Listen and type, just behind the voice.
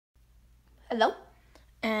Hello.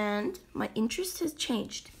 And my interest has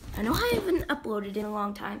changed. I know I haven't uploaded in a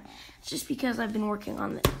long time. It's just because I've been working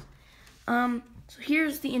on this. So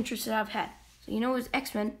here's the interest that I've had. So it was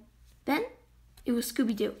X-Men. Then it was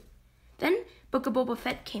Scooby-Doo. Then Book of Boba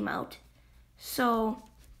Fett came out. So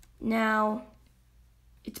now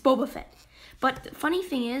it's Boba Fett. But the funny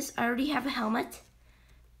thing is, I already have a helmet.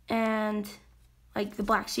 And like the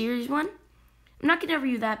Black Series one. I'm not going to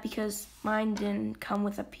review that because mine didn't come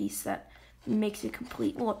with a piece that makes it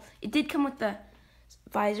complete. Well, it did come with the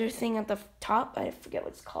visor thing at the top. I forget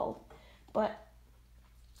what it's called. But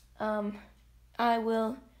I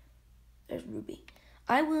will. There's Ruby.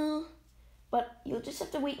 I will. But you'll just have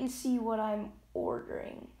to wait and see what I'm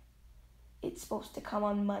ordering. It's supposed to come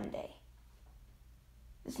on Monday.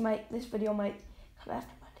 This video might come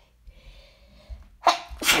after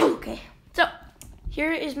Monday. Okay. So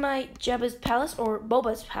here is my Jabba's Palace or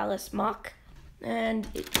Boba's Palace mock, and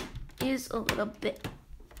it is a little bit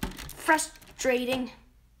frustrating.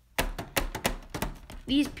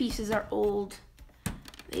 These pieces are old.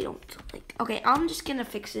 They don't like. Okay, I'm just gonna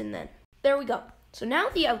fix it then. There we go. So now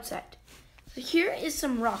the outside. So here is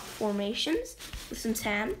some rock formations with some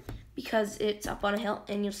sand because it's up on a hill,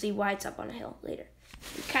 and you'll see why it's up on a hill later.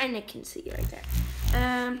 You kind of can see right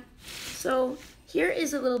there. So here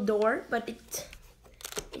is a little door, but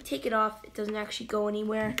you take it off, it doesn't actually go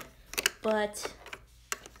anywhere. But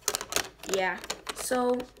yeah,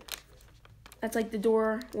 so that's like the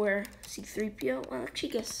door where C-3PO. Well, actually,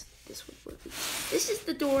 I guess this would work. This is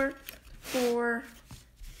the door for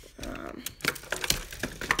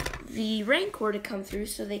the Rancor to come through,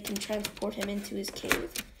 so they can transport him into his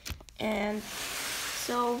cave. And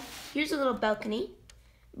so here's a little balcony,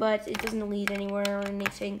 but it doesn't lead anywhere or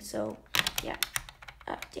anything. So yeah,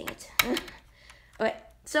 dang it. Okay,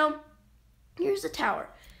 so here's the tower.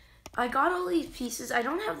 I got all these pieces. I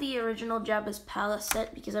don't have the original Jabba's Palace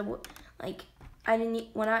set because when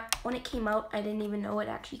it came out, I didn't even know it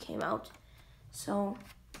actually came out. So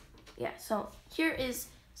yeah, so here is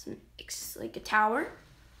like a tower,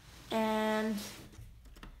 and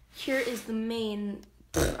here is the main.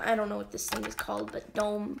 I don't know what this thing is called, but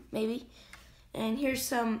dome maybe. And here's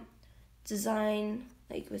some design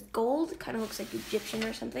like with gold. It kind of looks like Egyptian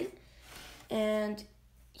or something. And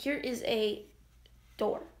here is a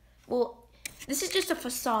door. Well, this is just a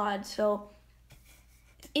facade, so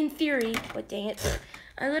in theory, but dang it,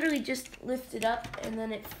 I literally just lift it up and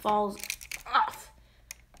then it falls off.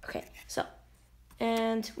 Okay, so,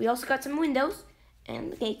 and we also got some windows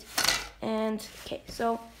and the gate. And, okay,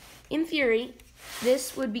 so in theory,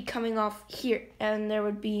 this would be coming off here and there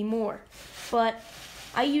would be more. But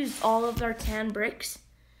I used all of our tan bricks.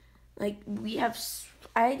 Like,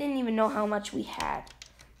 I didn't even know how much we had.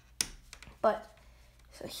 But,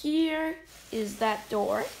 so here is that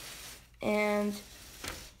door. And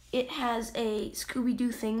it has a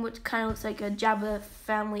Scooby-Doo thing, which kind of looks like a Jabba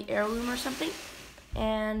family heirloom or something.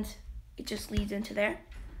 And it just leads into there.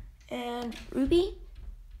 And Ruby,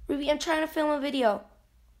 I'm trying to film a video.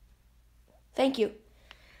 Thank you.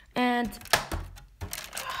 And,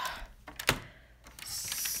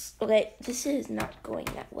 okay, this is not going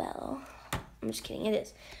that well. I'm just kidding, it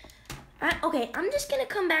is. Okay, I'm just gonna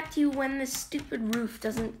come back to you when this stupid roof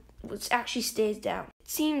actually stays down. It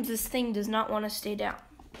seems this thing does not want to stay down.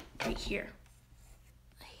 Right here.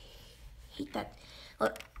 I hate that.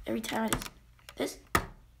 Look, every time I do this,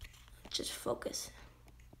 just focus.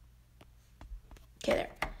 Okay,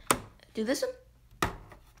 there. Do this one?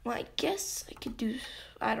 Well, I guess I could do,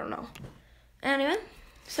 I don't know. Anyway,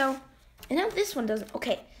 so, and now this one doesn't.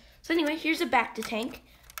 Okay, so anyway, here's a back to tank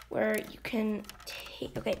where you can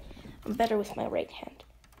take, okay, I'm better with my right hand.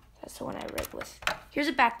 That's the one I write with. Here's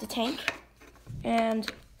a back to tank, and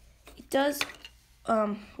it does,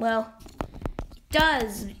 well, it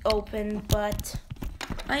does open, but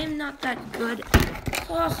I am not that good.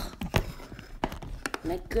 Oh,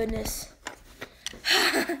 my goodness.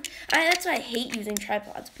 That's why I hate using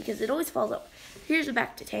tripods, because it always falls out. Here's a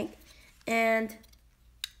back to tank, and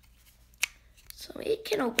so it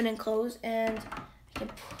can open and close, and I can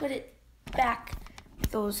put it back with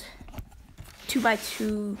those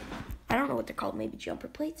 2x2, I don't know what they're called, maybe jumper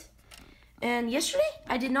plates. And yesterday,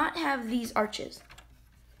 I did not have these arches.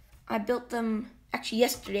 I built them actually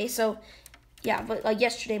yesterday, so yeah, but like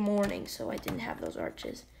yesterday morning, so I didn't have those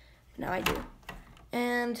arches. But now I do.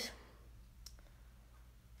 And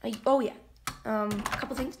a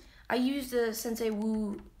couple things. I used the Sensei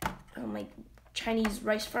Wu, my Chinese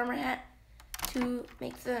rice farmer hat to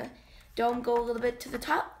make the dome go a little bit to the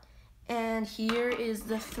top. And here is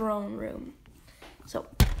the throne room. So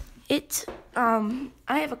I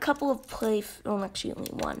have a couple of actually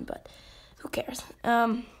only one, but who cares?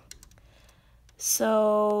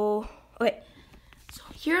 So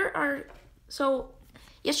here are, so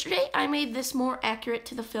yesterday I made this more accurate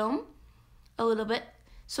to the film a little bit.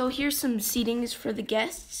 So here's some seatings for the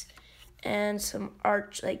guests and some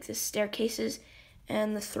arch, like the staircases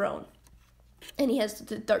and the throne. And he has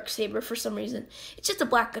the dark saber for some reason. It's just a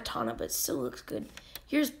black katana, but it still looks good.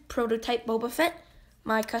 Here's prototype Boba Fett,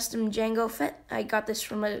 my custom Jango Fett. I got this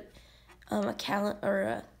from a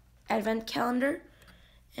advent calendar.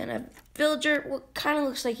 And a villager, what kind of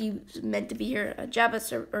looks like he's meant to be here. A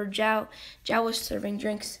Jawa serving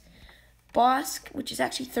drinks. Bosk, which is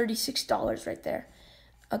actually $36 right there.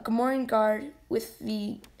 A Gamorrean guard with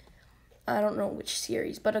the, I don't know which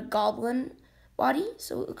series, but a goblin body,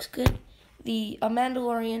 so it looks good. A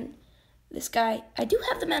Mandalorian, this guy, I do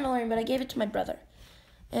have the Mandalorian, but I gave it to my brother.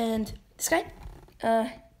 And this guy,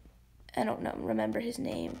 I don't know, remember his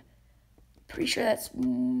name. Pretty sure that's,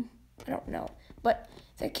 I don't know, but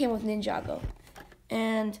that came with Ninjago.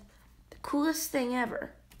 And the coolest thing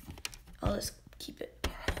ever, I'll just keep it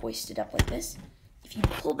hoisted up like this. If you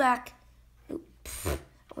pull back, I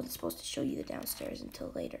wasn't supposed to show you the downstairs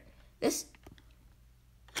until later. This,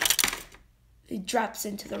 it drops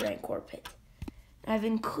into the Rancor pit. I've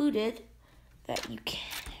included that you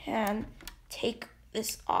can take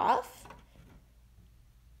this off.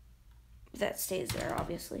 That stays there,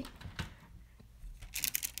 obviously.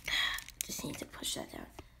 Just need to push that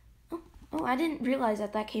down. Oh, I didn't realize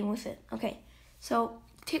that came with it. Okay, so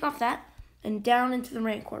take off that and down into the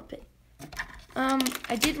Rancor pit.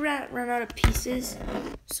 I did run out of pieces,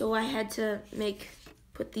 so I had to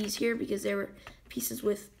put these here because they were pieces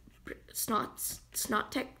with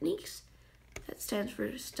snot techniques. That stands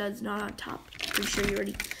for studs not on top. Pretty sure you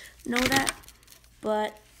already know that.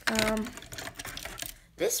 But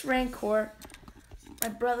this Rancor, my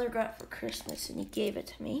brother got for Christmas and he gave it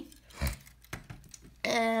to me.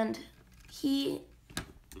 And he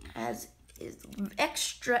has his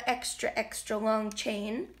extra long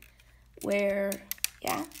chain where,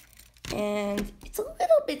 yeah, and it's a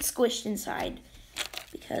little bit squished inside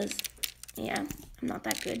because, yeah, I'm not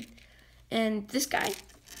that good. And this guy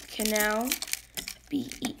can now be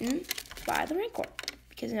eaten by the Rancor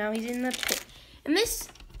because now he's in the pit. And this,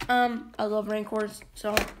 I love Rancors,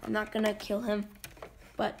 so I'm not gonna kill him,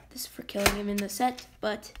 but this is for killing him in the set,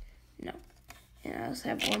 but no. And I also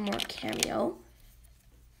have one more cameo,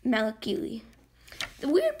 Malakili. The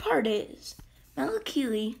weird part is,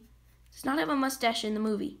 Malakili does not have a mustache in the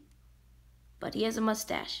movie, but he has a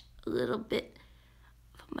mustache, a little bit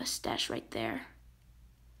of a mustache right there.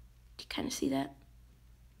 Do you kind of see that?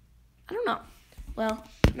 I don't know. Well,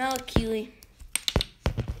 Malakili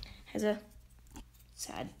has a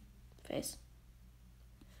sad face.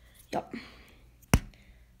 Yup.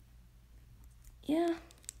 Yeah.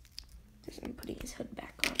 I'm putting his hood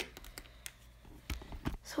back on.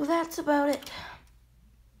 So that's about it.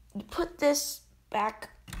 You put this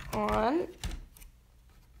back on.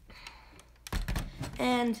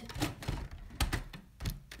 And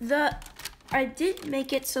I did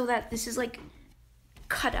make it so that this is like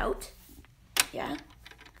cut out. Yeah,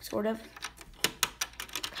 sort of.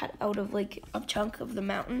 Cut out of like a chunk of the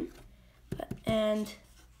mountain. And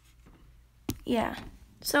yeah,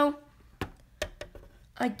 so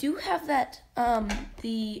I do have that,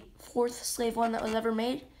 the 4th slave one that was ever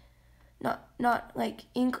made. Not like,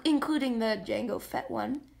 including the Jango Fett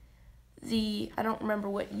one. I don't remember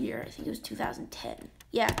what year, I think it was 2010.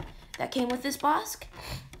 Yeah, that came with this Bosk.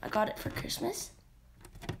 I got it for Christmas.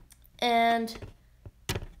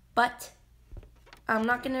 But I'm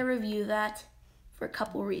not gonna review that for a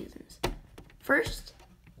couple reasons. First,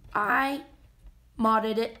 I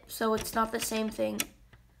modded it, so it's not the same thing.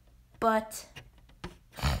 But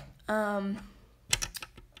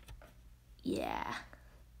yeah,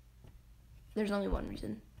 there's only one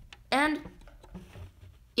reason. And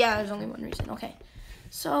yeah, there's only one reason. Okay,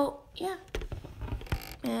 so yeah,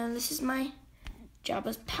 and this is my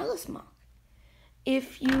Jabba's Palace mock.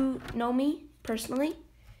 If you know me personally,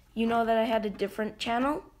 you know that I had a different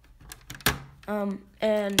channel,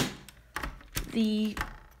 and the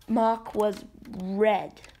mock was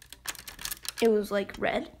red. It was like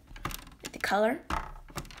red, like the color.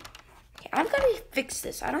 I've got to fix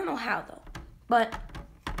this. I don't know how, though. But,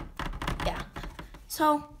 yeah.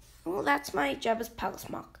 So, well, that's my Jabba's Palace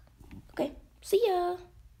mock. Okay, see ya.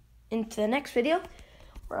 Into the next video,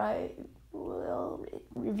 where I will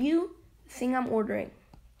review the thing I'm ordering.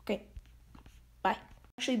 Okay, bye.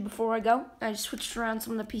 Actually, before I go, I just switched around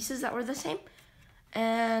some of the pieces that were the same.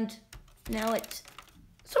 And now it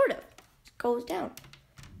sort of goes down.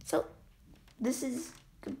 So, this is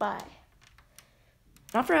goodbye.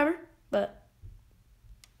 Not forever, but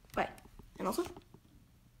And also,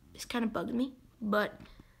 this kind of bugged me, but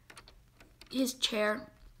his chair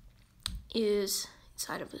is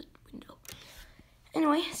inside of the window.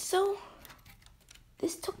 Anyway, so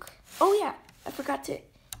this took, oh yeah, I forgot to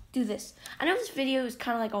do this. I know this video is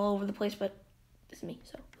kind of like all over the place, but this is me,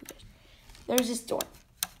 so who cares? There's this door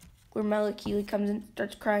where Malakili comes in,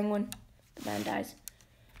 starts crying when the man dies.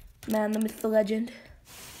 Man, the myth, the legend.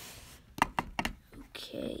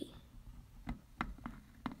 Okay.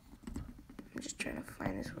 I'm just trying to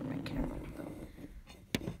find this where my camera will go.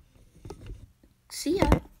 See ya.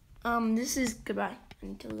 This is goodbye. I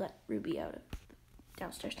need to let Ruby out of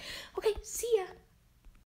downstairs. Okay, see ya.